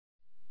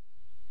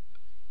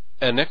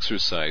An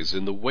Exercise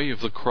in the Way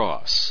of the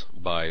Cross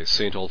by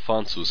St.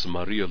 Alphonsus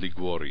Maria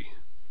Liguori.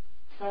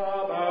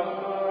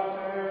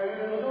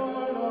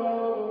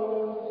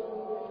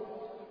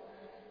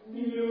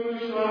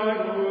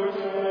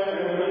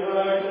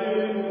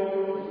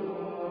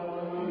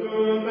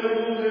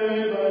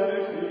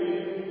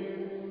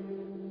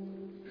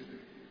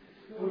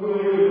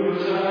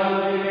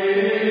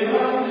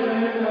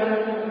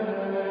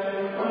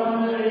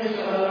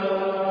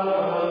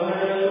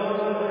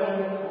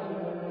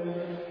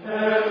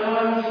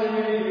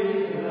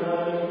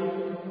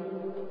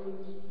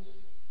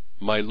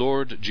 My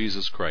Lord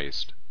Jesus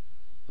Christ,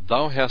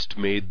 Thou hast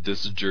made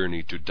this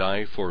journey to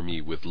die for me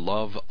with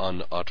love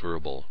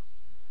unutterable,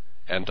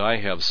 and I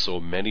have so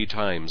many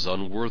times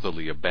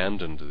unworthily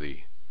abandoned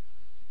Thee.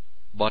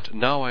 But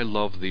now I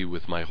love Thee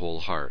with my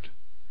whole heart,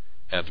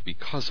 and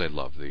because I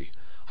love Thee,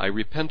 I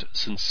repent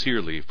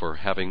sincerely for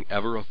having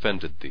ever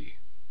offended Thee.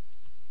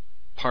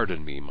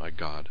 Pardon me, my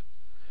God,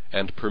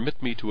 and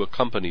permit me to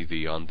accompany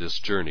Thee on this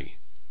journey.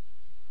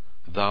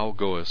 Thou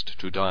goest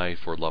to die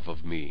for love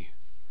of me.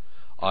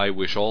 I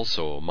wish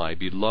also, my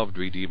beloved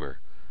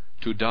Redeemer,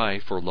 to die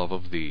for love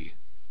of Thee.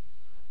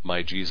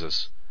 My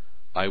Jesus,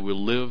 I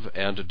will live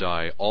and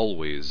die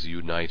always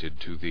united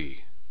to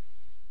Thee.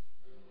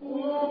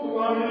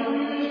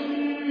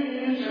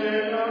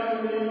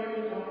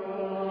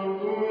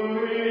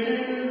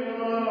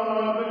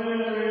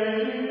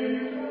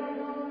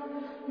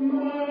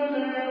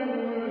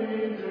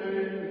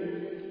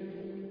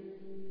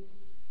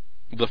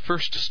 The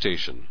first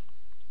station.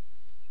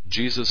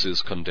 Jesus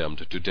is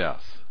condemned to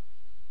death.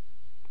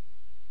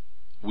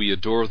 We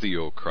adore Thee,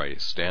 O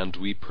Christ, and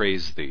we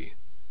praise Thee,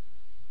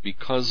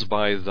 because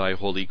by Thy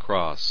holy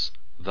cross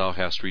Thou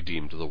hast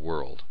redeemed the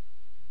world.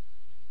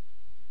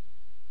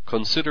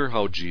 Consider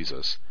how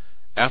Jesus,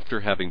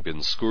 after having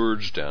been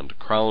scourged and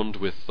crowned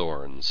with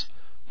thorns,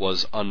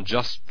 was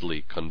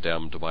unjustly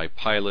condemned by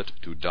Pilate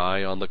to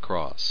die on the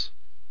cross.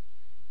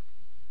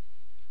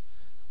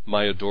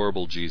 My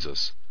adorable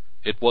Jesus,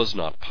 it was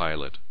not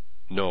Pilate,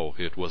 no,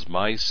 it was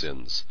my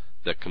sins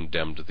that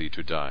condemned Thee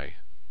to die.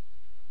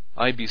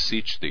 I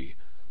beseech Thee,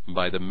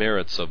 by the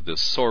merits of this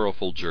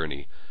sorrowful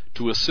journey,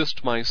 to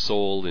assist my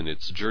soul in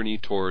its journey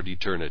toward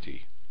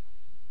eternity.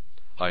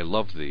 I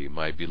love Thee,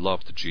 my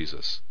beloved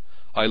Jesus.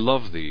 I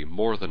love Thee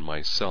more than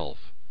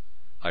myself.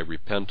 I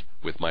repent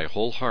with my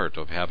whole heart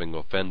of having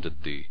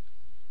offended Thee.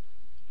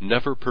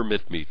 Never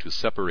permit me to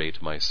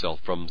separate myself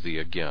from Thee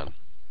again.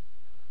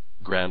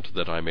 Grant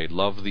that I may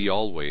love Thee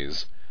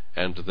always,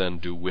 and then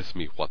do with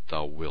me what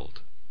Thou wilt.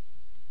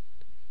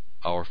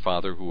 Our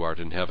Father who art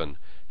in heaven,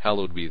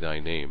 hallowed be Thy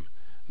name.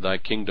 Thy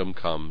kingdom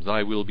come,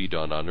 Thy will be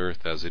done on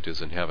earth as it is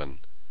in heaven.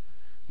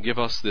 Give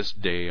us this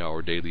day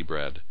our daily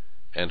bread,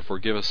 and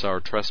forgive us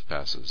our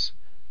trespasses,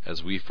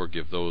 as we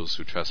forgive those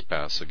who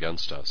trespass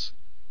against us.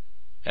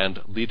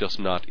 And lead us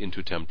not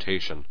into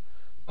temptation,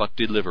 but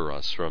deliver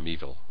us from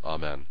evil.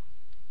 Amen.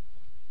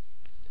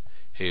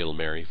 Hail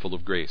Mary, full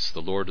of grace,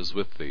 the Lord is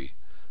with Thee.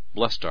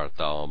 Blessed art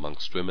Thou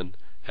amongst women,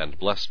 and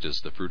blessed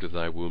is the fruit of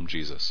Thy womb,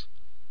 Jesus.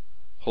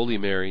 Holy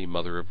Mary,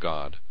 Mother of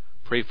God,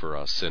 pray for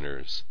us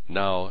sinners,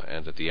 now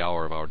and at the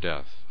hour of our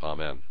death.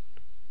 Amen.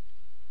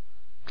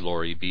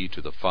 Glory be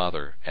to the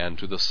Father, and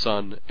to the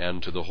Son,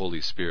 and to the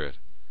Holy Spirit,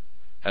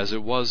 as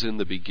it was in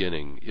the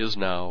beginning, is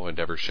now, and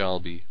ever shall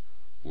be,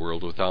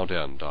 world without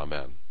end.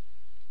 Amen.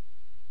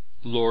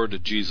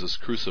 Lord Jesus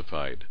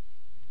crucified,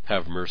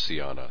 have mercy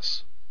on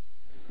us.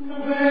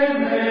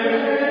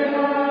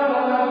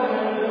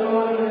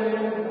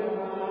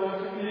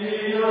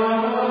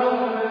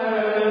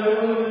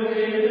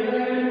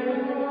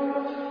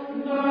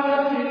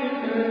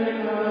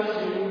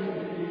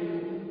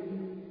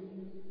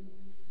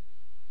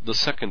 The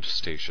second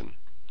station.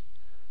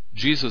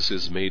 Jesus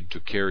is made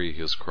to carry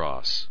His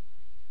cross.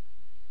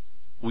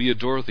 We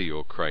adore Thee,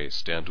 O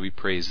Christ, and we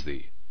praise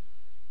Thee,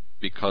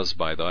 because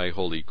by Thy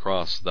holy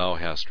cross Thou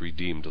hast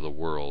redeemed the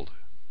world.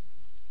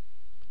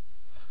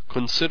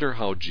 Consider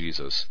how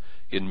Jesus,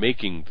 in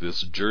making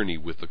this journey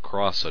with the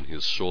cross on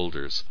His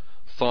shoulders,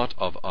 thought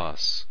of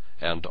us,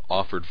 and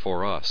offered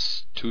for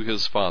us, to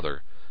His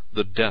Father,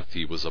 the death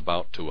He was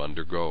about to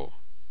undergo.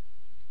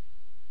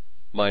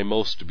 My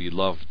most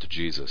beloved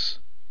Jesus,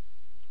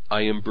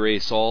 I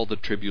embrace all the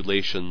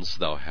tribulations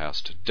Thou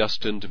hast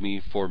destined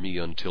for me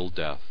until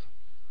death.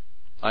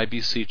 I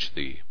beseech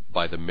Thee,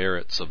 by the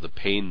merits of the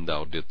pain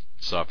Thou didst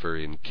suffer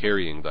in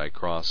carrying Thy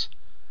cross,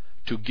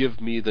 to give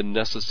me the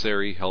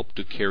necessary help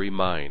to carry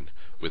mine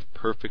with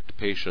perfect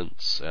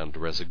patience and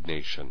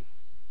resignation.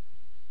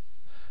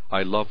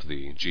 I love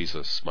Thee,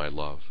 Jesus, my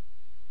love.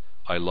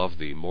 I love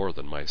Thee more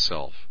than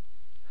myself.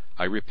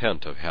 I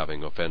repent of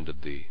having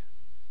offended Thee.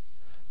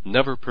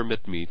 Never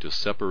permit me to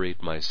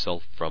separate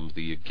myself from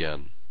Thee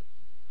again.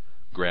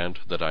 Grant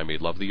that I may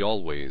love Thee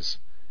always,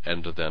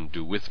 and then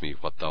do with me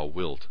what Thou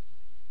wilt.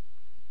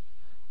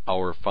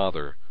 Our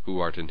Father, who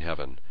art in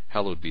heaven,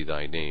 hallowed be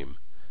Thy name.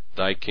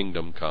 Thy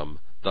kingdom come,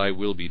 Thy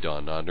will be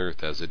done on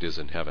earth as it is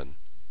in heaven.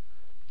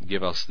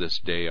 Give us this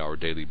day our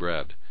daily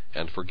bread,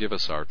 and forgive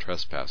us our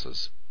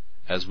trespasses,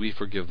 as we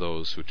forgive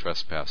those who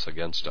trespass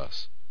against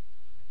us.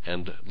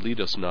 And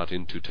lead us not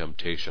into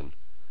temptation,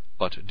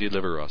 but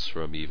deliver us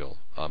from evil.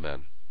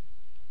 Amen.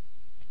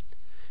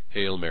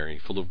 Hail Mary,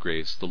 full of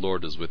grace, the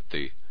Lord is with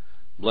thee.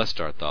 Blessed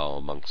art thou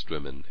amongst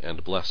women,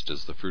 and blessed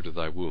is the fruit of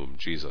thy womb,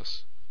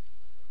 Jesus.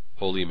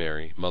 Holy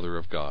Mary, Mother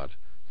of God,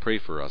 pray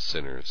for us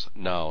sinners,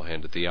 now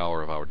and at the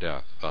hour of our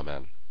death.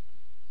 Amen.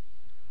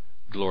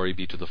 Glory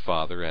be to the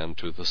Father, and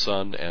to the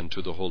Son, and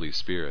to the Holy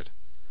Spirit,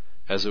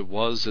 as it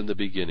was in the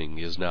beginning,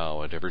 is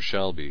now, and ever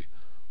shall be,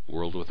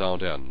 world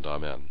without end.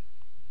 Amen.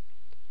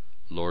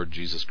 Lord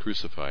Jesus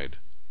crucified,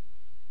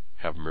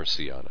 have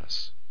mercy on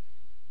us.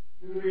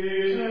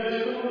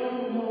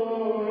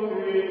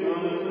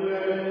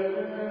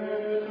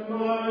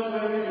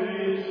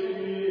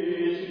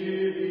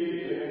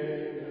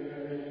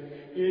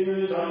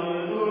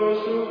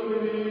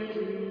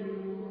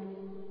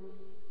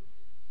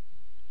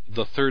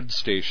 The third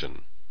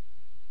station.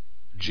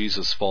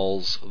 Jesus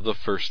falls the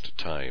first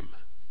time.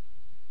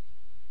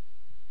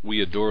 We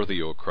adore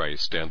thee, O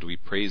Christ, and we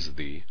praise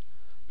thee,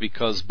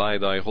 because by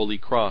thy holy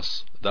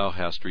cross thou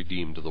hast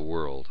redeemed the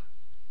world.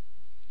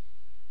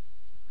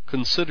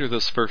 Consider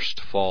this first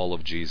fall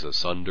of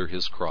Jesus under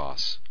his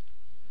cross.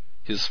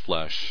 His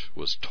flesh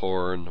was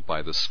torn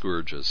by the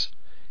scourges,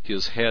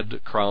 his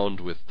head crowned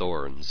with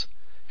thorns,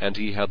 and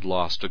he had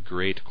lost a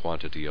great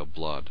quantity of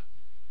blood.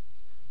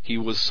 He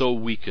was so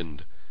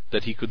weakened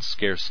that he could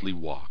scarcely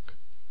walk,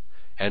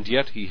 and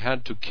yet he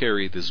had to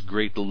carry this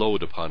great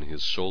load upon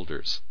his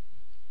shoulders.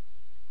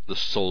 The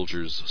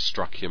soldiers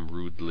struck him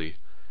rudely,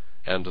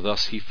 and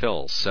thus he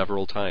fell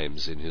several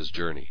times in his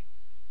journey.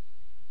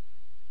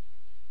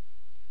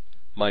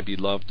 My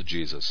beloved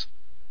Jesus,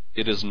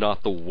 it is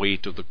not the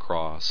weight of the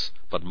cross,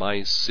 but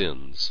my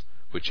sins,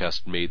 which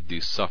hast made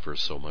thee suffer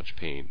so much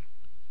pain.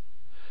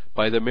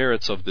 By the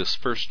merits of this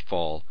first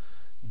fall,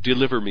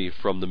 deliver me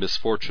from the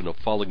misfortune of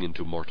falling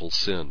into mortal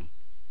sin.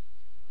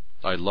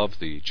 I love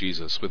thee,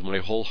 Jesus, with my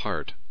whole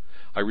heart.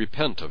 I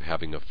repent of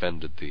having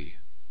offended thee.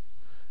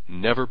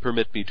 Never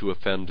permit me to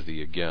offend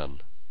thee again.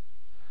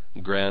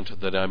 Grant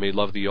that I may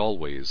love thee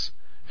always,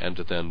 and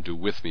then do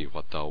with me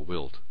what thou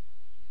wilt.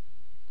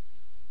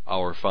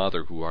 Our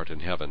Father, who art in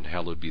heaven,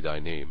 hallowed be thy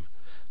name.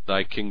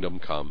 Thy kingdom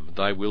come,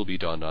 thy will be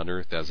done on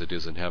earth as it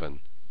is in heaven.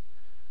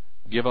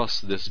 Give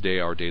us this day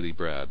our daily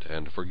bread,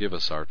 and forgive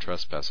us our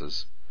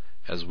trespasses,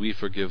 as we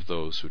forgive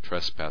those who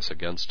trespass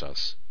against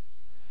us.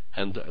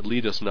 And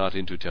lead us not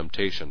into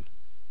temptation,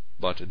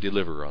 but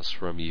deliver us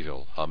from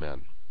evil.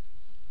 Amen.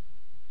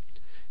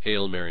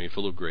 Hail Mary,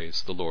 full of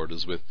grace, the Lord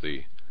is with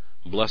thee.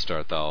 Blessed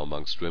art thou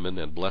amongst women,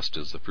 and blessed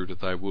is the fruit of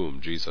thy womb,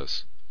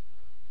 Jesus.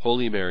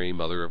 Holy Mary,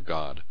 Mother of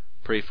God,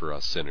 pray for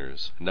us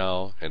sinners,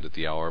 now and at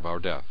the hour of our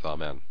death.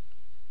 Amen.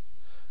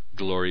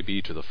 Glory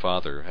be to the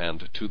Father,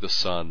 and to the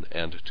Son,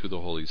 and to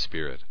the Holy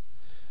Spirit,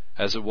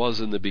 as it was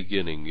in the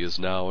beginning, is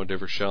now, and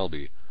ever shall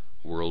be,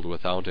 world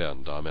without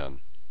end.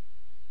 Amen.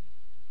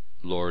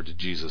 Lord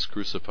Jesus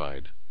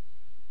crucified,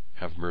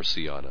 have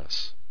mercy on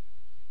us.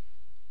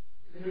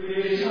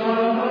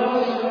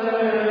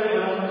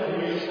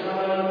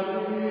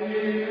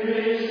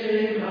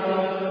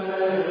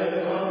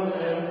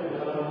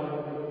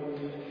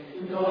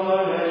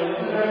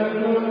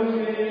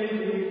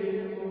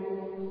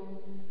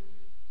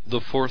 The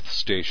fourth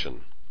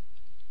station.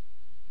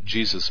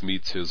 Jesus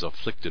meets his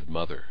afflicted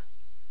mother.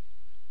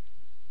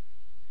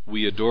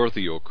 We adore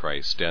thee, O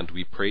Christ, and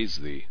we praise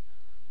thee,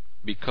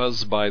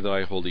 because by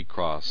thy holy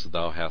cross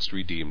thou hast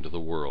redeemed the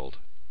world.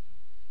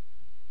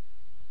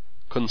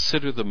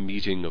 Consider the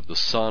meeting of the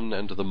Son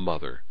and the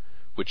Mother,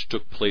 which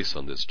took place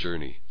on this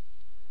journey.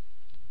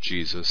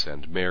 Jesus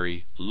and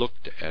Mary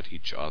looked at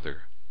each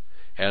other,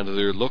 and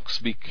their looks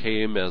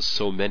became as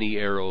so many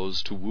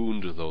arrows to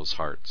wound those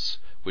hearts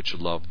which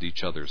loved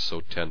each other so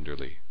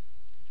tenderly.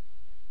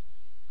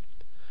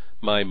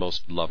 My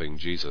most loving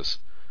Jesus,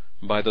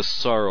 by the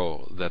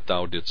sorrow that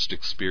thou didst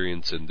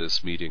experience in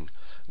this meeting,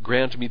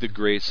 grant me the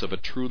grace of a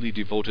truly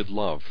devoted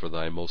love for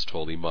thy most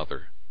holy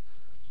Mother.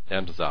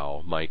 And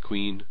thou, my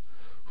Queen,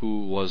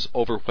 who was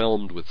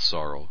overwhelmed with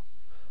sorrow,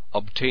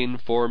 obtain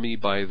for me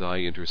by thy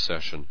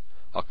intercession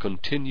a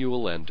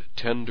continual and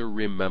tender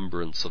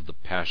remembrance of the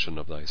passion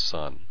of thy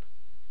Son.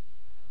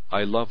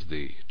 I love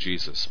thee,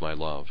 Jesus, my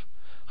love.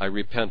 I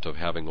repent of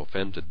having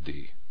offended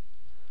thee.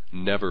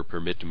 Never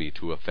permit me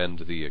to offend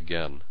thee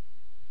again.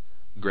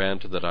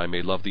 Grant that I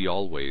may love thee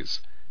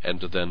always, and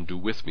then do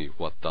with me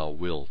what thou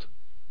wilt.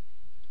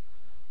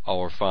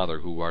 Our Father,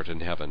 who art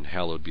in heaven,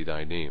 hallowed be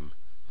thy name.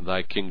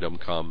 Thy kingdom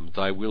come,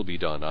 thy will be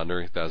done on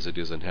earth as it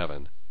is in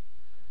heaven.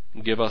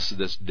 Give us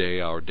this day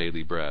our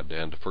daily bread,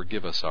 and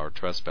forgive us our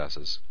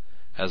trespasses,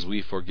 as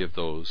we forgive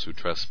those who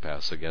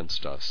trespass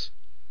against us.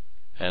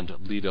 And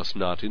lead us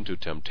not into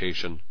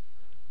temptation,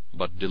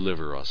 but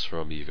deliver us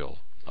from evil.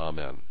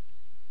 Amen.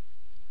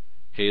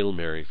 Hail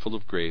Mary, full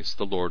of grace,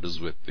 the Lord is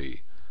with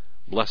thee.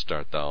 Blessed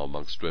art thou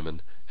amongst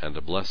women,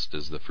 and blessed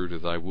is the fruit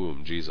of thy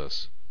womb,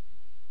 Jesus.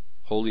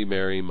 Holy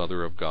Mary,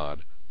 Mother of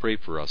God, pray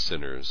for us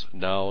sinners,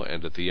 now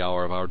and at the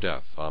hour of our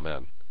death.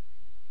 Amen.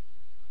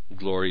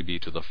 Glory be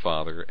to the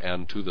Father,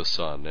 and to the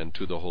Son, and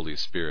to the Holy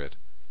Spirit,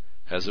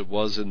 as it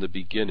was in the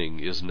beginning,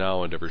 is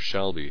now, and ever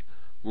shall be,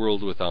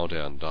 world without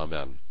end.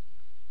 Amen.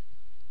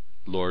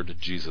 Lord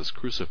Jesus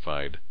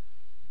crucified,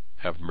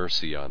 have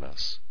mercy on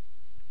us.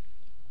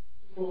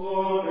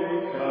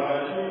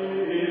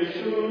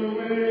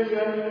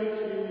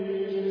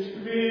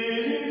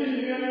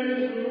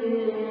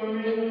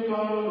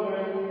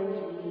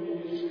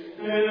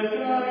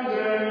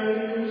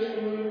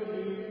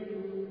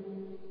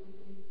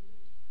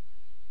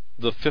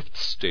 The fifth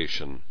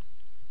station.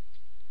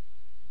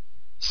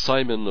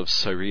 Simon of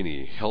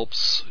Cyrene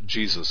helps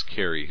Jesus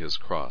carry his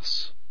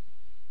cross.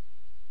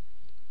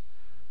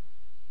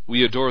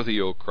 We adore thee,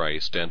 O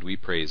Christ, and we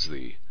praise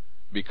thee,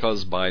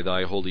 because by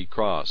thy holy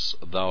cross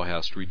thou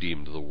hast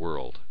redeemed the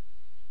world.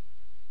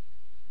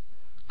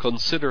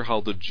 Consider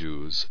how the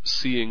Jews,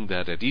 seeing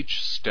that at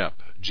each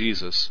step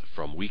Jesus,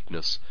 from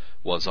weakness,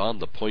 was on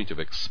the point of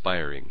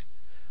expiring,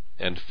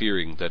 and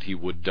fearing that he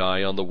would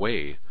die on the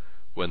way,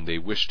 when they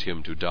wished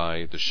him to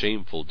die the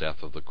shameful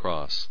death of the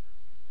cross,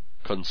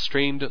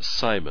 constrained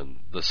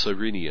Simon the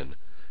Cyrenian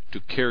to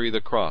carry the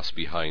cross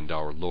behind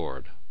our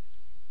Lord.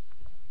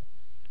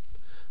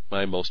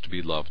 My most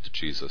beloved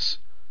Jesus,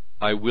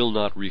 I will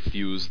not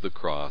refuse the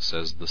cross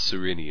as the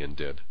Cyrenian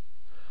did.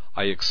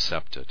 I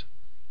accept it.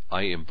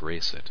 I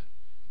embrace it.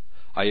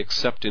 I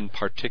accept in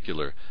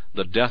particular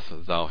the death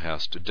thou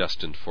hast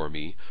destined for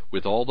me,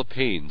 with all the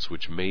pains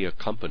which may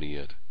accompany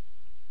it.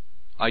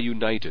 I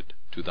unite it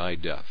to thy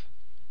death.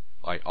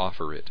 I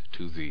offer it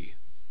to thee.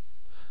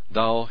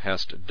 Thou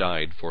hast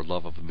died for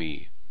love of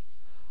me.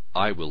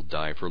 I will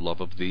die for love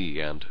of thee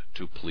and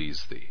to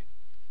please thee.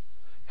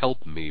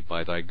 Help me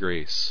by thy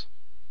grace.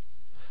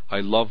 I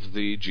love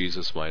thee,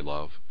 Jesus, my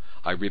love.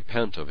 I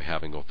repent of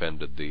having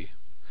offended thee.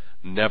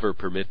 Never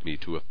permit me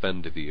to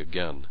offend thee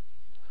again.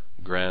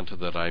 Grant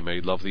that I may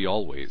love thee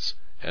always,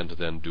 and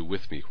then do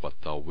with me what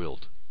thou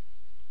wilt.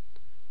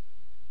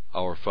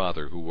 Our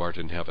Father, who art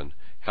in heaven,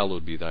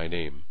 hallowed be thy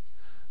name.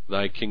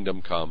 Thy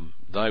kingdom come,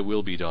 thy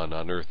will be done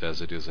on earth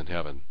as it is in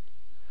heaven.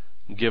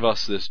 Give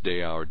us this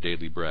day our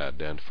daily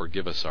bread, and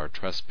forgive us our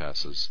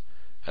trespasses,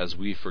 as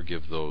we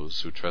forgive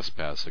those who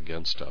trespass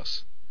against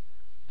us.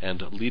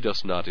 And lead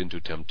us not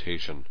into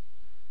temptation,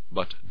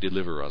 but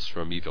deliver us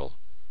from evil.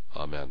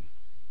 Amen.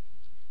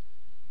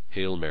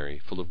 Hail Mary,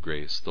 full of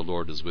grace, the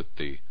Lord is with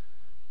thee.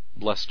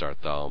 Blessed art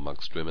thou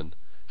amongst women,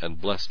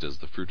 and blessed is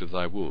the fruit of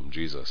thy womb,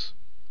 Jesus.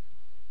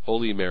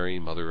 Holy Mary,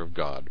 Mother of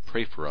God,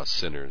 pray for us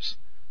sinners,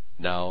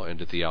 now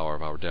and at the hour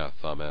of our death.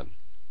 Amen.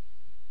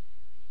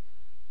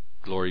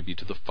 Glory be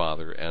to the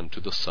Father, and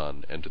to the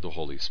Son, and to the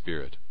Holy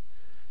Spirit,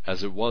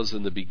 as it was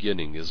in the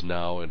beginning, is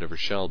now, and ever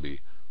shall be,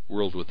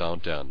 world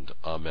without end.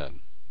 Amen.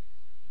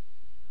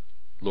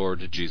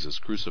 Lord Jesus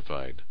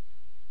crucified,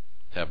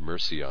 have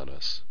mercy on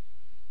us.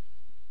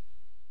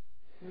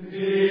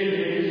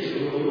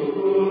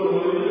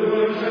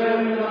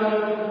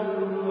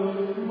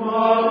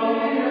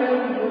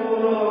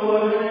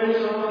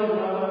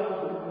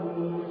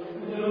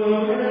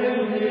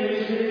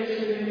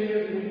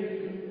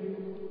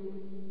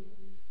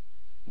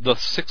 The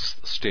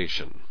sixth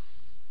station.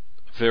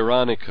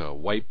 Veronica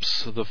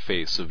wipes the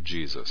face of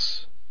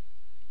Jesus.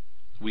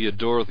 We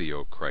adore thee,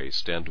 O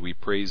Christ, and we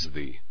praise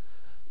thee,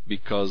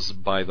 because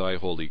by thy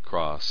holy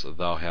cross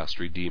thou hast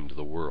redeemed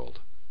the world.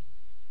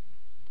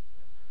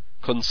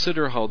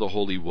 Consider how the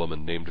holy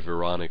woman named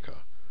Veronica,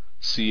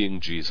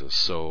 seeing Jesus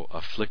so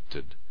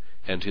afflicted,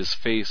 and his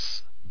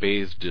face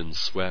bathed in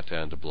sweat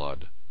and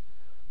blood,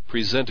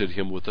 presented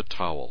him with a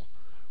towel,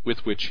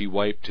 with which he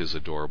wiped his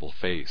adorable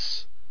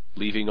face,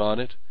 leaving on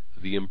it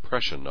the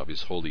impression of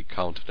his holy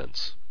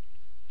countenance.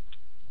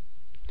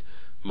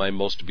 My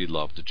most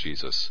beloved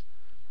Jesus,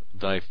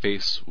 thy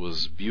face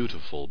was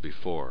beautiful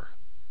before,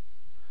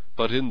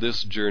 but in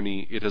this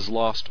journey it has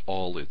lost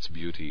all its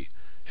beauty,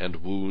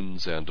 and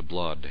wounds and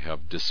blood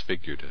have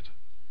disfigured it.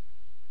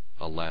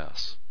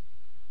 Alas,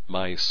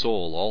 my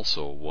soul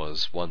also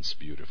was once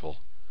beautiful,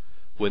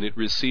 when it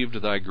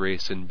received thy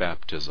grace in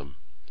baptism,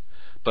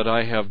 but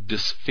I have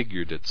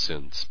disfigured it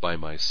since by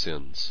my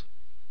sins.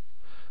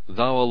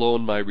 Thou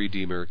alone, my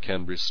Redeemer,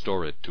 can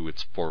restore it to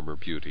its former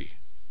beauty.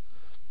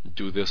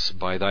 Do this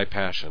by thy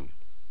passion.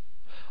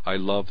 I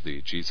love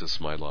thee, Jesus,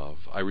 my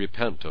love. I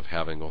repent of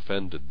having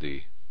offended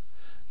thee.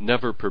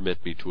 Never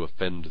permit me to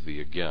offend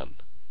thee again.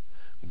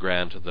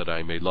 Grant that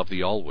I may love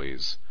thee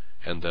always,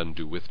 and then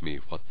do with me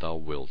what thou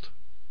wilt.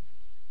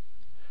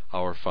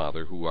 Our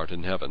Father, who art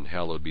in heaven,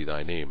 hallowed be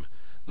thy name.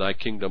 Thy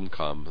kingdom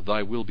come,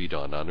 thy will be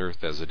done on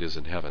earth as it is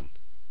in heaven.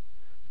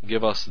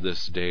 Give us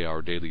this day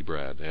our daily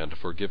bread, and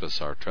forgive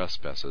us our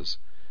trespasses,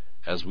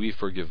 as we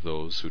forgive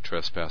those who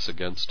trespass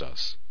against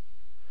us.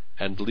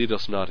 And lead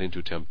us not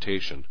into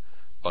temptation,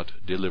 but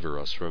deliver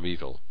us from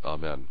evil.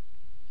 Amen.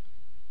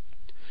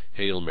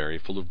 Hail Mary,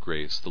 full of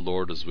grace, the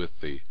Lord is with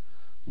thee.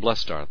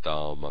 Blessed art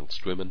thou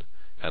amongst women,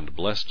 and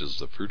blessed is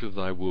the fruit of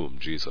thy womb,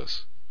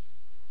 Jesus.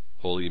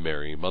 Holy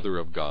Mary, Mother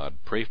of God,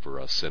 pray for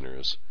us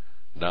sinners,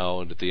 now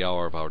and at the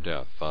hour of our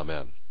death.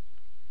 Amen.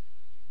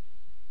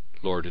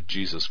 Lord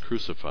Jesus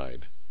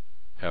crucified,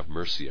 have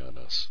mercy on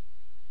us.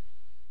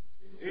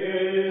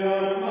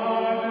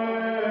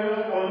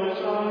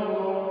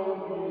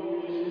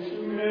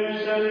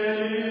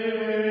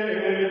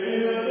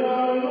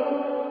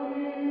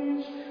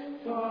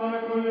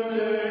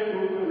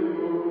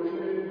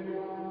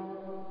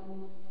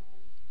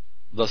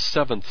 The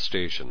seventh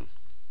station.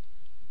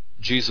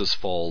 Jesus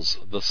falls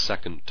the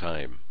second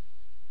time.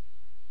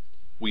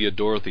 We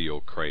adore thee, O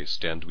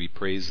Christ, and we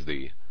praise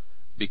thee,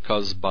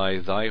 because by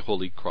thy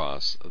holy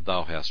cross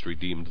thou hast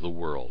redeemed the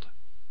world.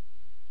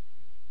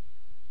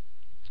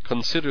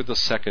 Consider the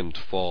second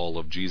fall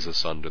of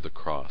Jesus under the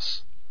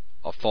cross,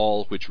 a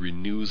fall which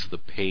renews the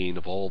pain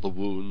of all the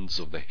wounds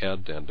of the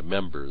head and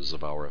members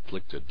of our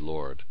afflicted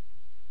Lord.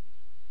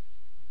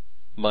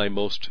 My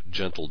most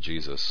gentle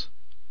Jesus,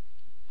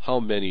 how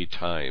many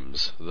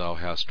times thou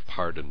hast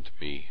pardoned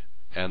me,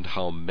 and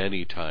how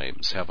many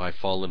times have I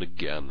fallen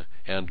again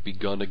and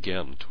begun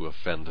again to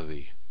offend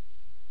thee.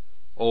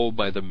 O,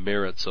 by the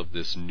merits of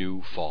this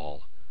new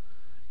fall,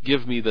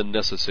 give me the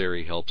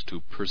necessary helps to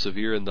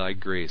persevere in thy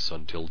grace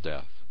until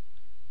death.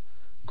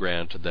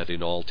 Grant that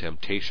in all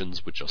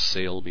temptations which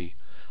assail me,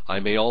 I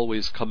may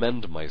always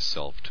commend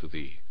myself to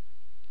thee.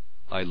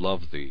 I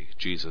love thee,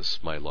 Jesus,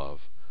 my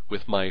love,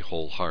 with my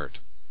whole heart.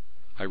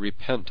 I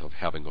repent of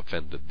having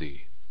offended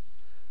thee.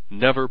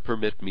 Never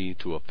permit me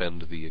to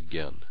offend thee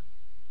again.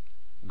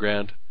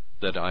 Grant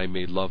that I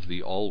may love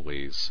thee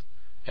always,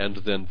 and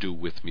then do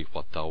with me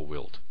what thou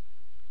wilt.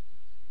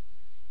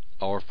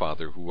 Our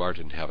Father, who art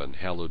in heaven,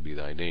 hallowed be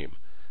thy name.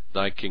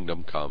 Thy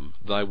kingdom come,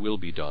 thy will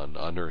be done,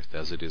 on earth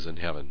as it is in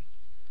heaven.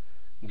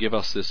 Give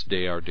us this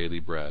day our daily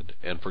bread,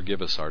 and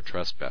forgive us our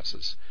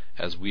trespasses,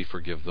 as we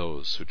forgive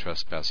those who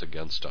trespass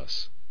against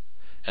us.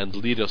 And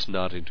lead us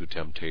not into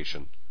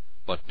temptation,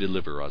 but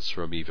deliver us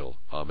from evil.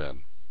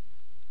 Amen.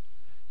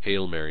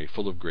 Hail Mary,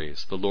 full of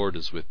grace, the Lord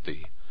is with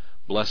thee.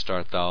 Blessed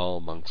art thou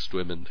amongst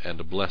women,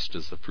 and blessed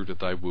is the fruit of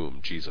thy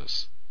womb,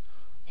 Jesus.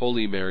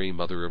 Holy Mary,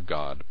 Mother of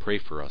God, pray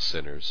for us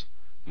sinners,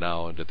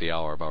 now and at the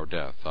hour of our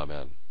death.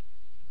 Amen.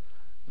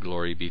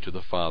 Glory be to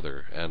the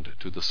Father, and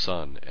to the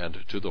Son,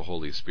 and to the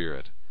Holy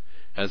Spirit,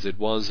 as it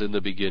was in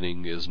the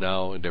beginning, is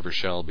now, and ever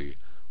shall be,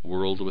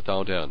 world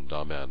without end.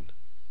 Amen.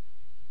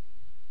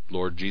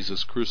 Lord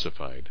Jesus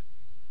crucified,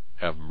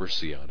 have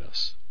mercy on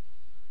us.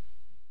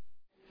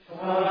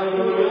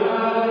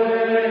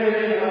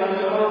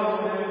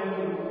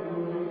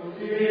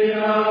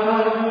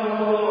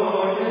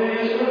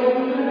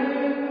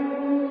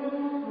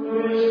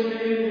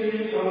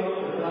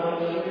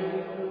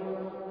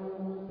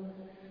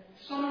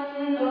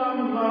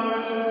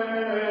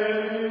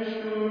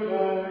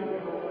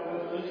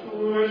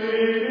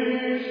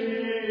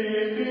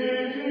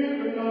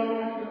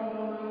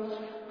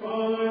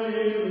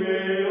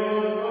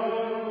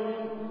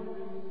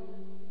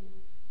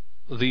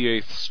 The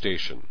eighth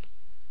station.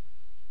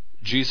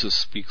 Jesus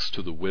speaks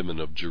to the women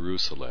of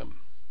Jerusalem.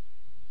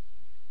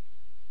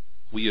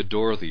 We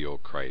adore thee, O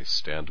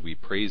Christ, and we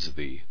praise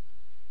thee,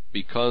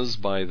 because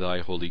by thy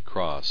holy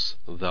cross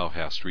thou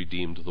hast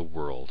redeemed the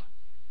world.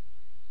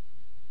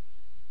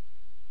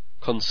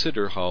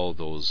 Consider how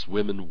those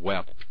women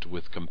wept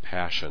with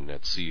compassion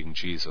at seeing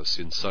Jesus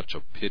in such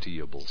a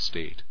pitiable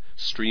state,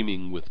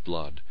 streaming with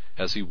blood,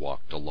 as he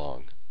walked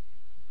along.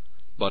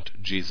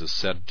 But Jesus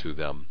said to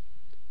them,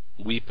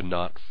 Weep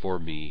not for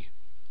me,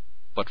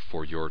 but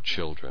for your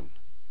children.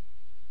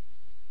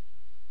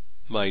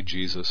 My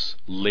Jesus,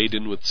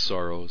 laden with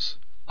sorrows,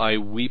 I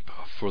weep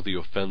for the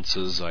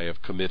offenses I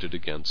have committed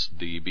against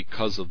thee,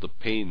 because of the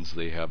pains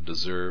they have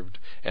deserved,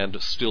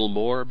 and still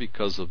more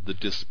because of the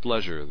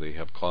displeasure they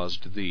have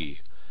caused thee,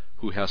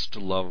 who hast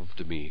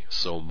loved me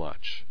so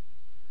much.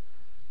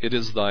 It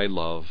is thy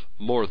love,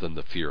 more than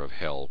the fear of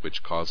hell,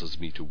 which causes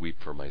me to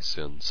weep for my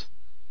sins.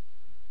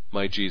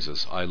 My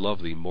Jesus, I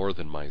love thee more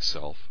than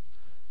myself.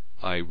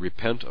 I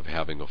repent of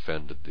having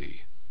offended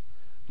thee.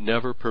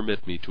 Never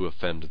permit me to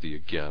offend thee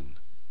again.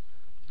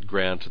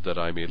 Grant that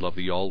I may love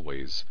thee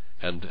always,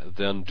 and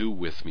then do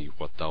with me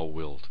what thou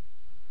wilt.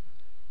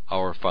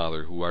 Our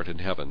Father, who art in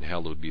heaven,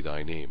 hallowed be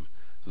thy name.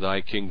 Thy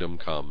kingdom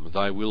come,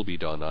 thy will be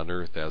done on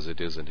earth as it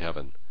is in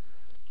heaven.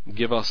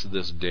 Give us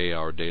this day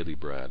our daily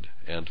bread,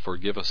 and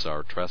forgive us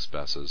our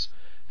trespasses,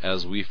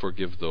 as we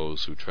forgive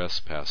those who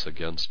trespass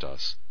against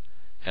us.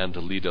 And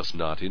lead us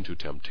not into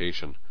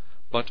temptation,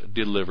 but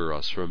deliver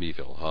us from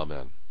evil.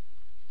 Amen.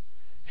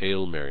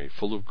 Hail Mary,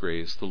 full of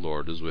grace, the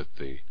Lord is with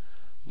thee.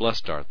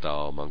 Blessed art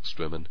thou amongst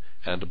women,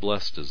 and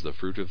blessed is the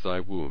fruit of thy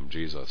womb,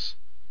 Jesus.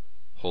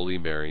 Holy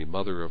Mary,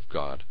 Mother of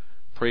God,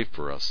 pray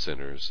for us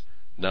sinners,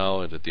 now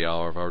and at the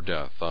hour of our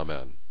death.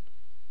 Amen.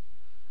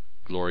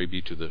 Glory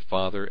be to the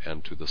Father,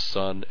 and to the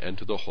Son, and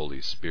to the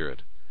Holy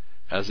Spirit,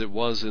 as it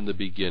was in the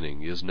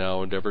beginning, is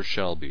now, and ever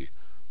shall be,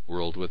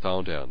 world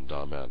without end.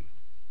 Amen.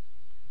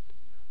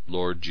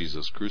 Lord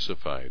Jesus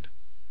crucified,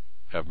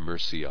 have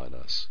mercy on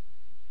us.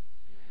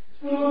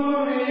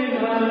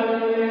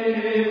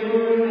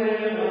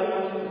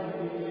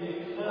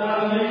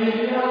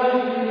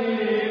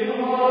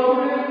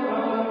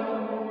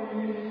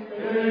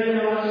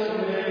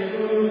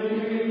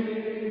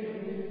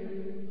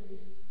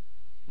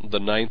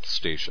 ninth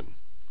station.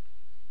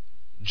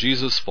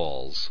 Jesus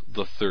falls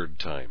the third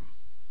time.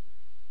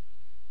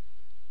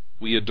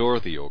 We adore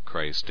thee, O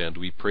Christ, and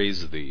we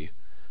praise thee,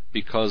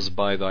 because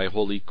by thy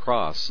holy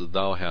cross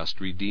thou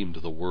hast redeemed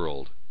the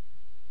world.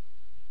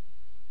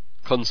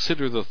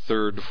 Consider the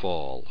third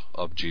fall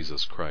of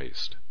Jesus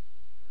Christ.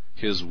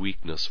 His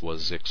weakness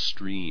was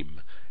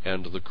extreme,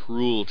 and the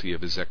cruelty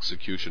of his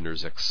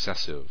executioners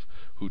excessive,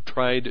 who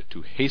tried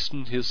to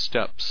hasten his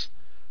steps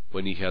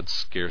when he had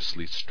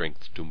scarcely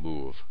strength to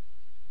move.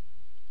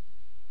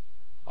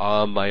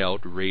 Ah, my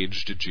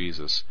outraged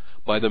Jesus,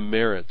 by the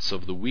merits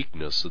of the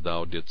weakness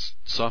thou didst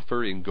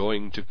suffer in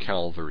going to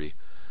Calvary,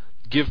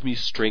 give me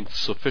strength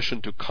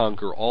sufficient to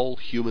conquer all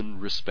human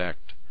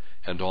respect,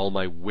 and all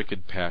my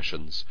wicked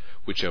passions,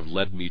 which have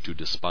led me to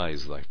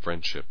despise thy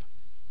friendship.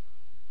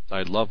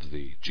 I love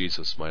thee,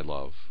 Jesus, my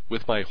love,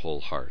 with my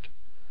whole heart.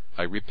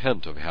 I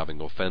repent of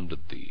having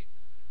offended thee.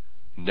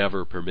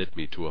 Never permit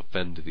me to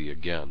offend thee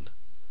again.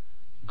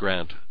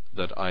 Grant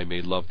that I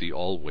may love thee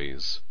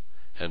always,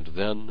 and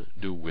then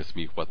do with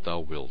me what thou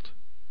wilt.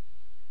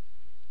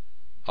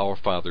 Our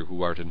Father,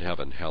 who art in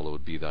heaven,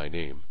 hallowed be thy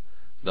name.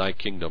 Thy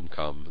kingdom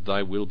come,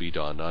 thy will be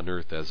done, on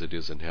earth as it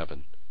is in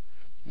heaven.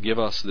 Give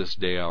us this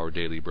day our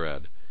daily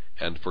bread,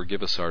 and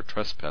forgive us our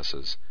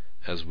trespasses,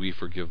 as we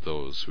forgive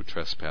those who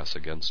trespass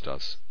against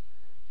us.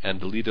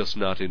 And lead us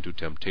not into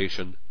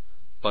temptation,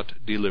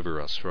 but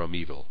deliver us from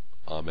evil.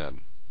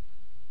 Amen.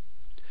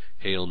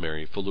 Hail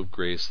Mary, full of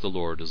grace, the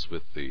Lord is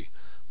with thee.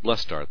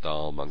 Blessed art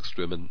thou amongst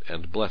women,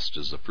 and blessed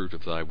is the fruit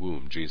of thy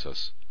womb,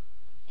 Jesus.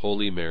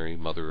 Holy Mary,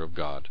 Mother of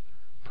God,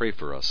 pray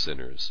for us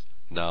sinners,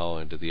 now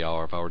and at the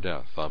hour of our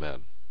death.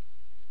 Amen.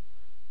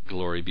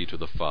 Glory be to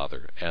the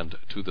Father, and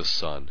to the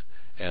Son,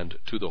 and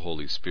to the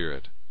Holy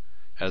Spirit,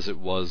 as it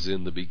was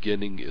in the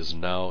beginning, is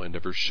now, and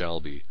ever shall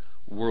be,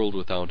 world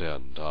without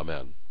end.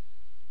 Amen.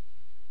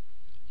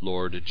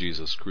 Lord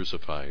Jesus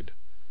crucified,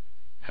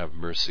 have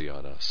mercy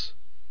on us.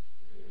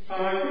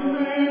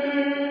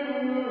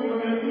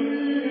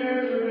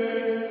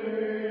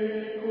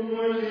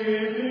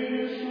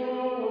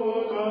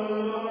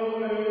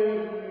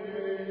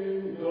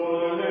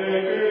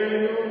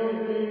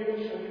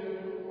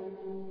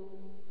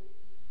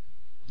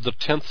 The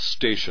 10th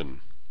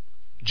station.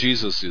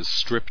 Jesus is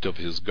stripped of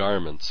his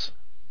garments.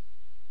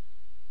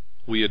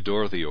 We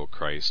adore thee, O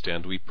Christ,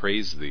 and we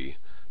praise thee,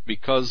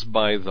 because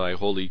by thy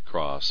holy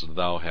cross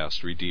thou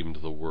hast redeemed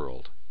the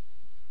world.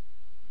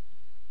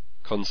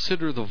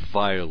 Consider the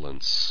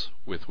violence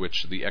with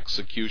which the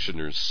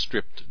executioners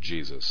stripped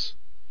Jesus.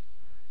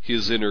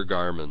 His inner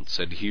garments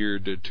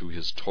adhered to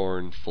his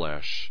torn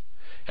flesh,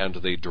 and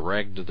they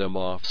dragged them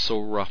off so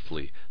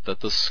roughly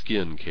that the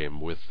skin came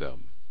with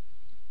them.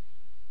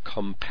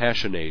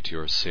 Compassionate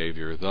your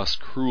Saviour, thus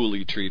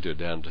cruelly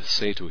treated, and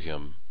say to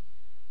him,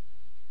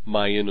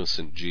 My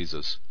innocent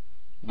Jesus,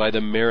 by the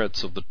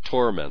merits of the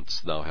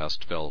torments thou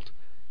hast felt,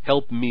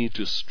 help me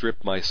to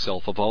strip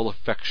myself of all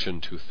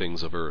affection to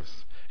things of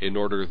earth, in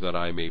order that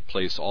I may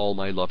place all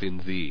my love in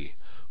thee,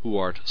 who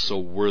art so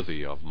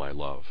worthy of my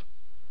love.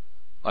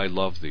 I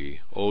love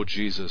thee, O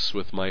Jesus,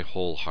 with my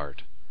whole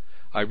heart.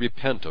 I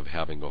repent of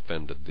having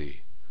offended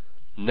thee.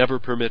 Never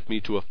permit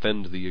me to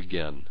offend thee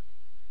again.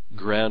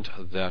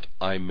 Grant that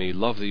I may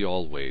love thee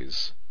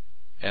always,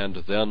 and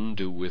then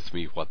do with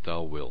me what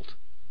thou wilt.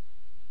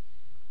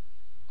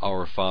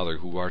 Our Father,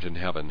 who art in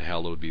heaven,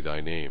 hallowed be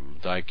thy name.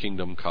 Thy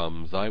kingdom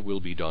come, thy will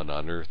be done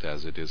on earth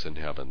as it is in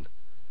heaven.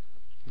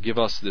 Give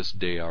us this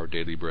day our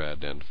daily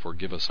bread, and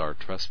forgive us our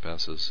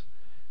trespasses,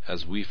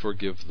 as we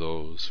forgive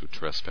those who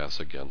trespass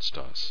against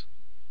us.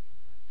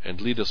 And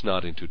lead us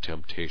not into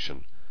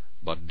temptation,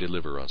 but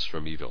deliver us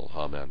from evil.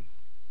 Amen.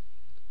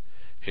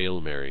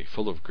 Hail Mary,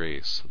 full of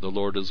grace, the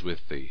Lord is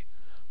with thee.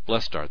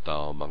 Blessed art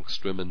thou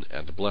amongst women,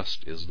 and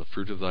blessed is the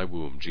fruit of thy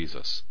womb,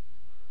 Jesus.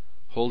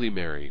 Holy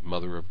Mary,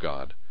 Mother of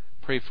God,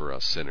 pray for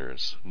us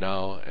sinners,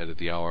 now and at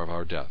the hour of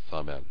our death.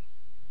 Amen.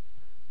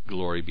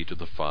 Glory be to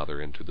the Father,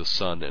 and to the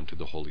Son, and to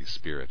the Holy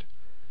Spirit,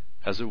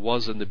 as it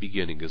was in the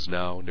beginning, is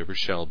now, and ever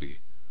shall be,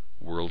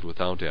 world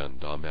without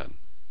end. Amen.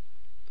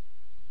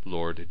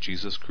 Lord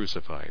Jesus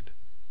crucified,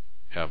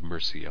 have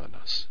mercy on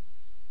us.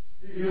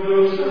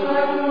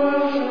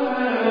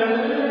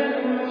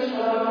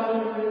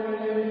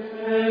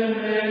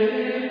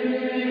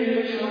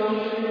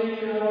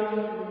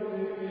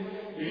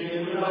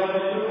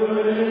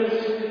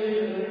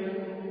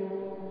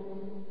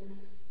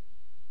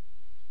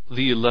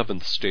 The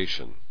 11th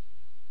station.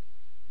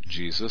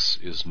 Jesus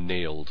is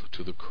nailed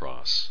to the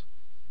cross.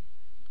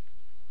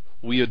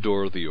 We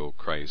adore thee, O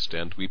Christ,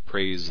 and we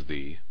praise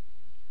thee,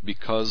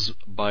 because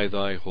by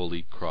thy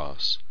holy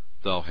cross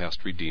thou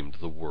hast redeemed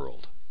the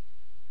world.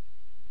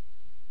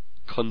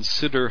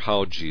 Consider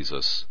how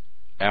Jesus,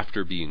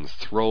 after being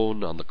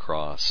thrown on the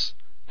cross,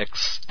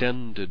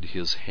 extended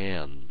his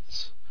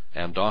hands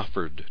and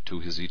offered to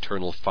his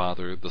eternal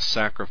Father the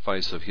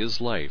sacrifice of his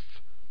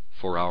life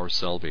for our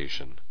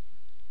salvation.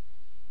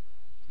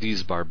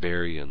 These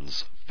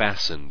barbarians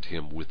fastened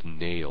him with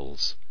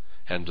nails,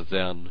 and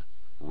then,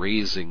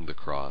 raising the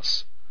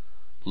cross,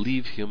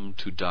 leave him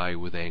to die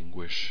with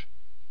anguish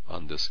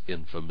on this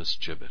infamous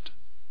gibbet.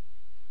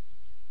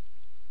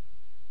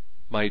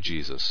 My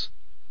Jesus,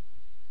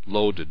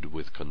 loaded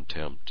with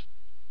contempt,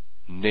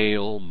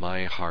 nail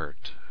my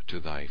heart to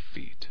thy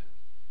feet,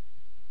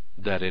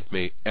 that it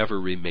may ever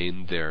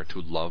remain there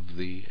to love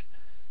thee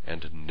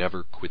and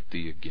never quit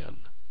thee again.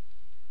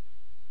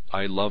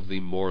 I love thee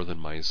more than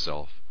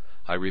myself.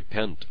 I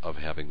repent of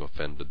having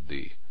offended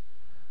thee.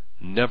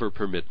 Never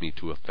permit me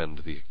to offend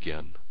thee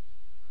again.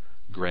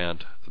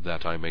 Grant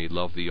that I may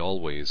love thee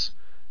always,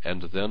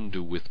 and then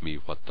do with me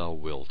what thou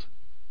wilt.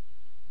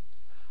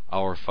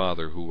 Our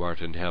Father, who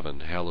art in heaven,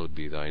 hallowed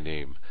be thy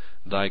name.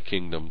 Thy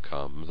kingdom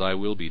come, thy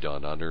will be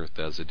done on earth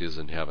as it is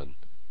in heaven.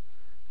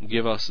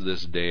 Give us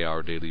this day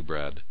our daily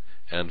bread,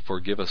 and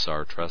forgive us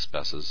our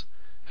trespasses,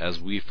 as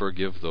we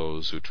forgive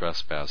those who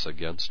trespass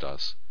against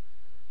us.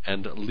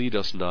 And lead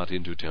us not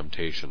into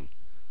temptation,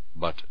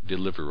 but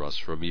deliver us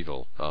from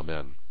evil.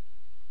 Amen.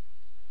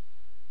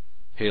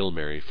 Hail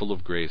Mary, full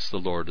of grace, the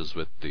Lord is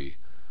with thee.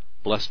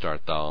 Blessed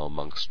art thou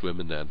amongst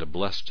women, and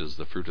blessed is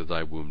the fruit of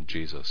thy womb,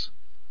 Jesus.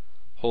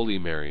 Holy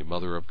Mary,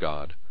 Mother of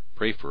God,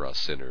 pray for us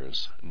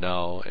sinners,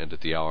 now and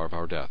at the hour of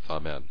our death.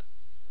 Amen.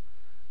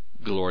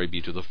 Glory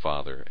be to the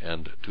Father,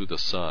 and to the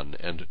Son,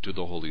 and to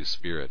the Holy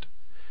Spirit,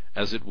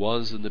 as it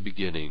was in the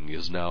beginning,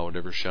 is now, and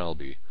ever shall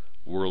be,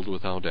 world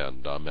without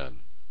end. Amen.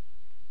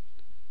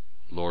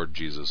 Lord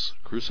Jesus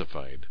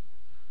crucified,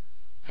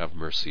 have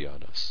mercy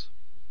on us.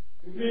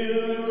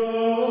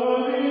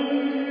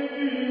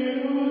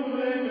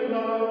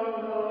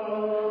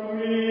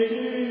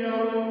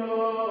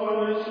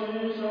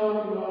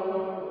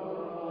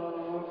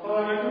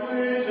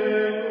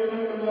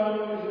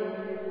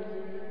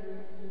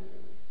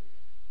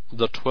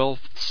 The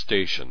 12th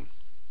station.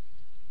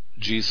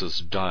 Jesus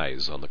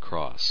dies on the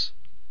cross.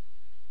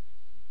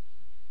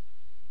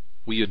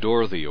 We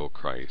adore thee, O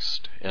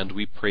Christ, and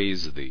we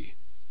praise thee,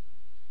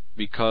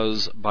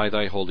 because by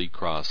thy holy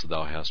cross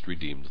thou hast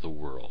redeemed the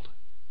world.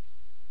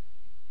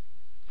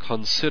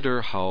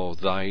 Consider how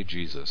thy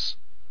Jesus,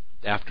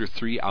 after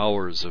 3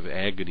 hours of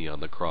agony on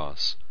the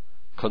cross,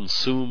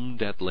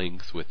 consumed at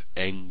length with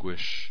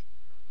anguish,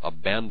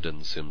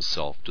 abandons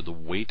himself to the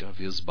weight of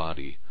his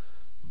body,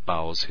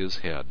 bows his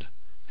head,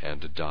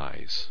 and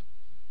dies.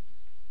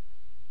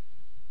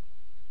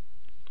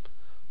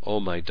 O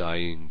my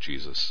dying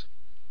Jesus,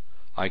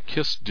 I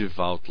kiss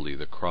devoutly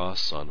the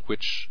cross on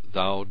which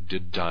thou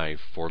did die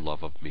for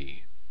love of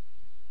me.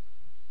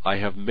 I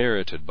have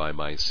merited by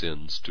my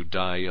sins to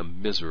die a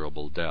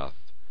miserable death,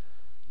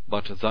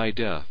 but thy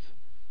death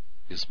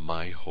is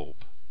my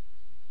hope.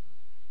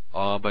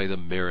 Ah, by the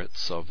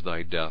merits of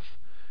thy death,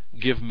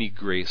 give me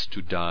grace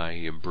to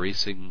die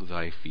embracing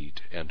thy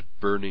feet and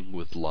burning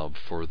with love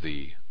for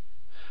thee.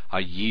 I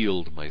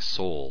yield my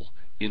soul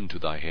into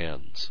thy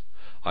hands.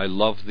 I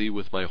love thee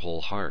with my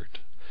whole heart.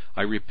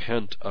 I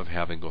repent of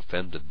having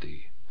offended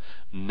thee.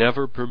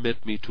 Never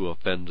permit me to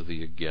offend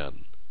thee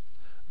again.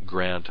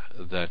 Grant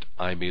that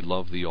I may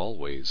love thee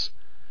always,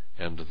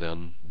 and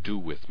then do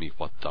with me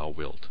what thou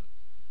wilt.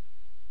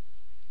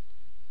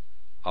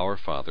 Our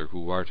Father,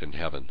 who art in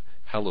heaven,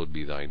 hallowed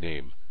be thy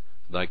name.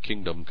 Thy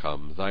kingdom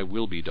come, thy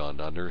will be done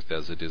on earth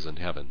as it is in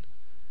heaven.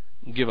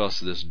 Give us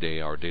this day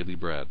our daily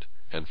bread,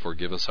 and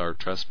forgive us our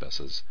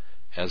trespasses,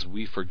 as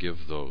we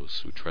forgive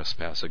those who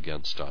trespass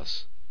against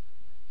us.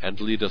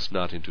 And lead us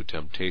not into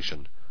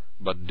temptation,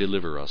 but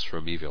deliver us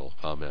from evil.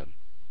 Amen.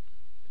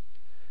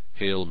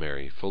 Hail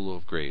Mary, full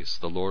of grace,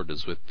 the Lord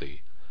is with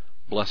thee.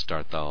 Blessed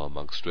art thou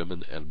amongst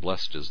women, and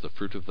blessed is the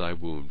fruit of thy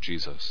womb,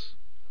 Jesus.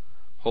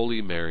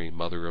 Holy Mary,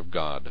 Mother of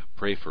God,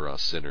 pray for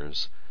us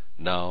sinners,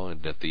 now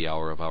and at the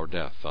hour of our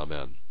death.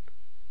 Amen.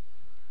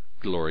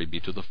 Glory be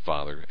to the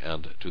Father,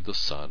 and to the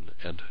Son,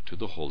 and to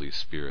the Holy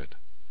Spirit,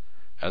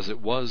 as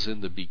it was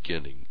in the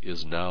beginning,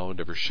 is now, and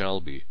ever shall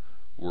be,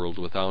 world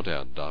without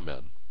end.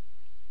 Amen.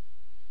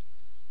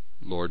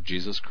 Lord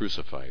Jesus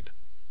crucified,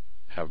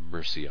 have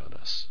mercy on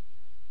us.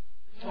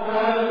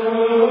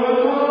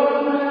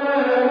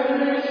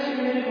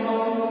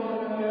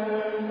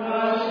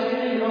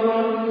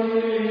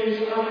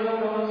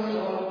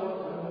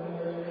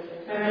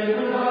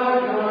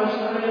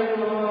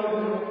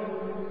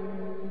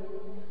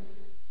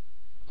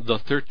 The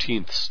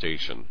 13th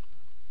station.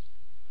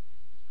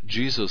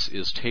 Jesus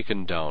is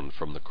taken down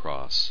from the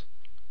cross.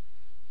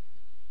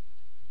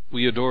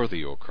 We adore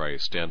thee, O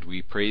Christ, and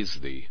we praise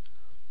thee,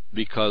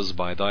 because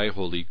by thy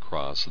holy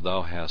cross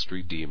thou hast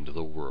redeemed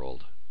the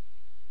world.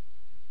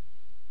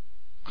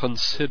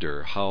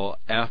 Consider how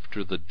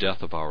after the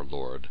death of our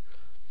Lord,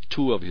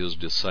 2 of his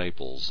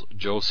disciples,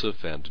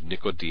 Joseph and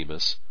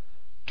Nicodemus,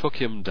 took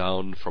him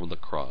down from the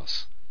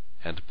cross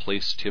and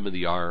placed him in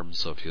the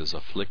arms of his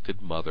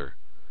afflicted mother,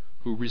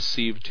 who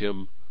received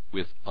him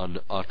with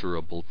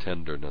unutterable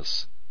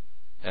tenderness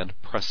and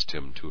pressed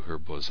him to her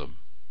bosom.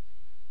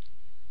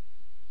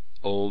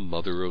 O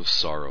Mother of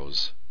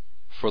sorrows,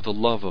 for the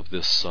love of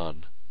this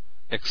Son,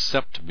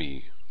 accept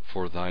me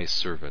for thy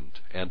servant,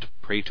 and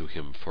pray to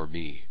him for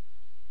me.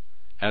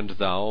 And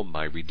thou,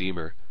 my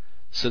Redeemer,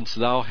 since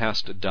thou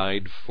hast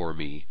died for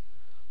me,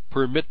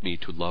 permit me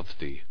to love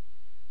thee.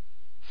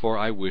 for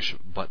I wish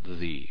but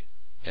Thee,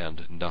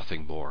 and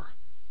nothing more.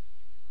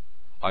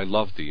 I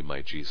love Thee,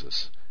 my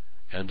Jesus,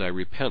 and I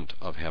repent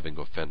of having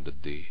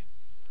offended Thee.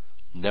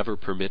 Never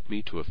permit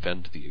me to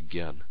offend Thee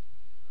again.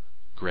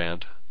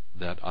 Grant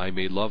that I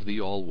may love Thee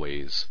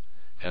always,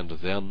 and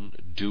then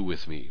do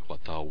with me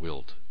what Thou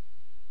wilt.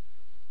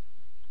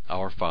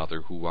 Our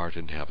Father, who art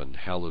in heaven,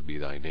 hallowed be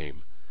Thy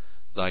name.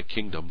 Thy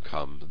kingdom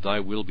come, Thy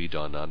will be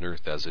done on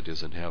earth as it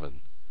is in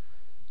heaven.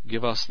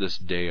 Give us this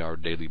day our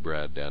daily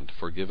bread, and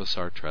forgive us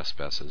our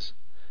trespasses,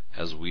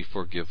 as we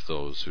forgive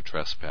those who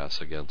trespass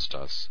against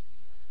us.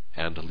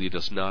 And lead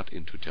us not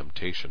into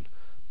temptation,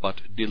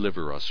 but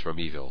deliver us from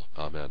evil.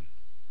 Amen.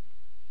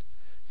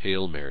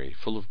 Hail Mary,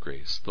 full of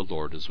grace, the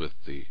Lord is with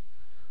Thee.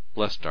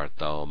 Blessed art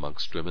Thou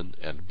amongst women,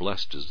 and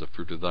blessed is the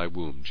fruit of Thy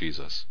womb,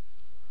 Jesus.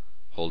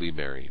 Holy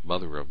Mary,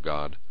 Mother of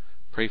God,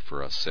 pray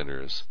for us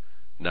sinners,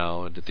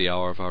 now and at the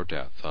hour of our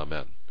death.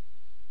 Amen.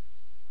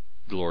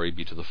 Glory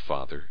be to the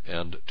Father,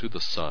 and to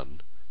the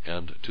Son,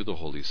 and to the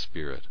Holy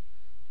Spirit,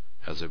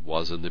 as it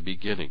was in the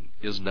beginning,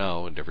 is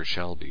now, and ever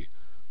shall be,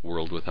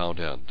 world without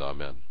end.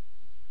 Amen.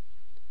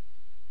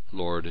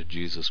 Lord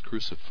Jesus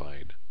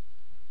crucified,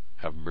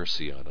 have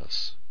mercy on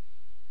us.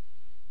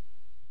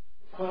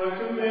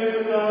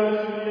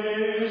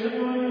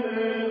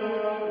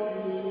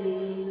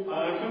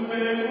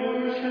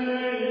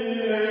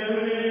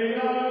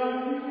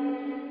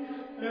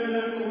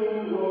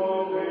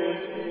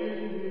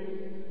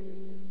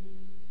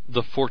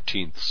 The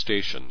 14th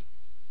station.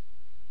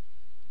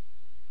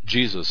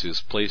 Jesus is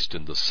placed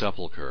in the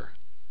sepulchre.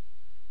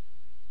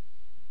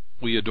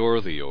 We adore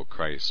Thee, O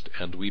Christ,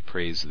 and we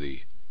praise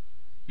Thee,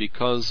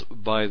 because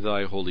by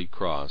Thy holy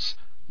cross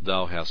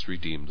Thou hast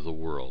redeemed the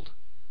world.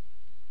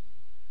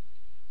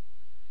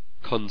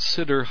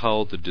 Consider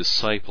how the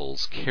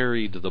disciples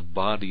carried the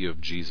body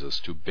of Jesus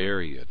to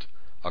bury it,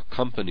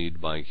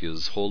 accompanied by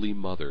His holy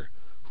mother,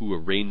 who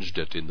arranged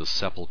it in the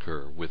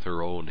sepulchre with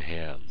her own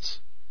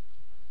hands.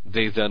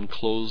 They then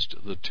closed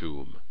the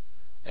tomb,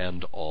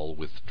 and all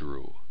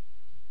withdrew.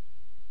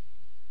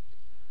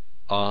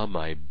 Ah,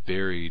 my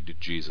buried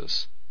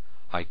Jesus,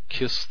 I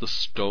kiss the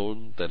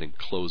stone that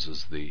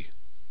encloses Thee.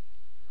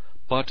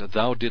 But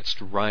Thou didst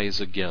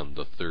rise again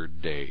the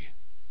third day.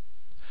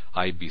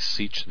 I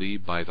beseech Thee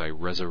by Thy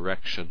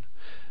resurrection,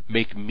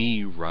 make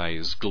me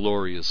rise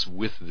glorious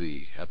with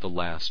Thee at the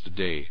last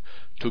day,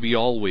 to be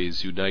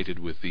always united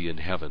with Thee in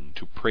heaven,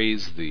 to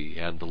praise Thee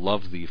and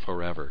love Thee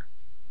forever.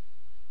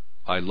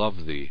 I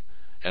love Thee,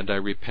 and I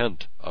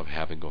repent of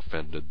having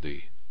offended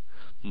Thee.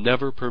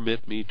 Never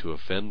permit me to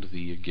offend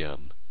Thee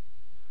again.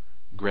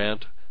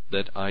 Grant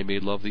that I may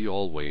love Thee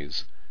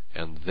always,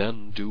 and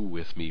then do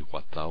with me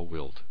what Thou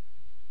wilt.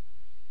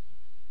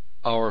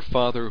 Our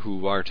Father,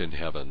 who art in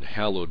heaven,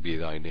 hallowed be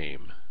Thy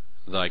name.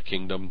 Thy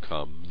kingdom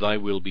come, Thy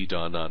will be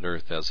done on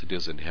earth as it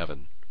is in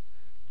heaven.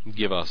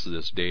 Give us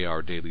this day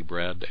our daily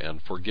bread,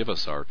 and forgive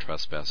us our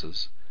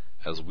trespasses,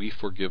 as we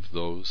forgive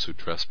those who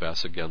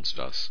trespass against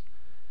us.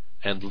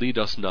 And lead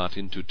us not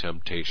into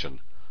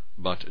temptation,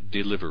 but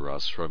deliver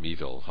us from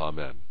evil.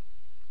 Amen.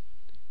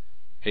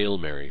 Hail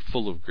Mary,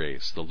 full of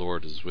grace, the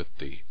Lord is with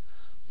Thee.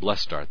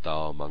 Blessed art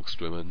Thou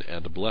amongst women,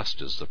 and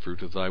blessed is the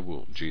fruit of Thy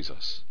womb,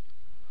 Jesus.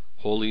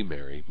 Holy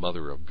Mary,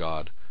 Mother of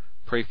God,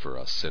 pray for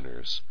us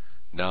sinners,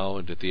 now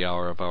and at the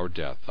hour of our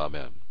death.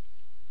 Amen.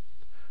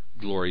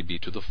 Glory be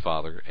to the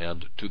Father,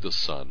 and to the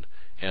Son,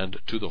 and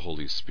to the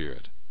Holy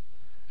Spirit,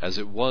 as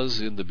it was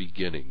in the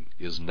beginning,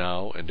 is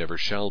now, and ever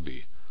shall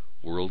be,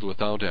 world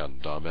without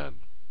end. Amen.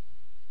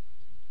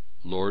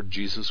 Lord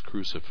Jesus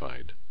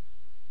crucified,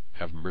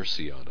 have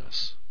mercy on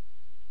us.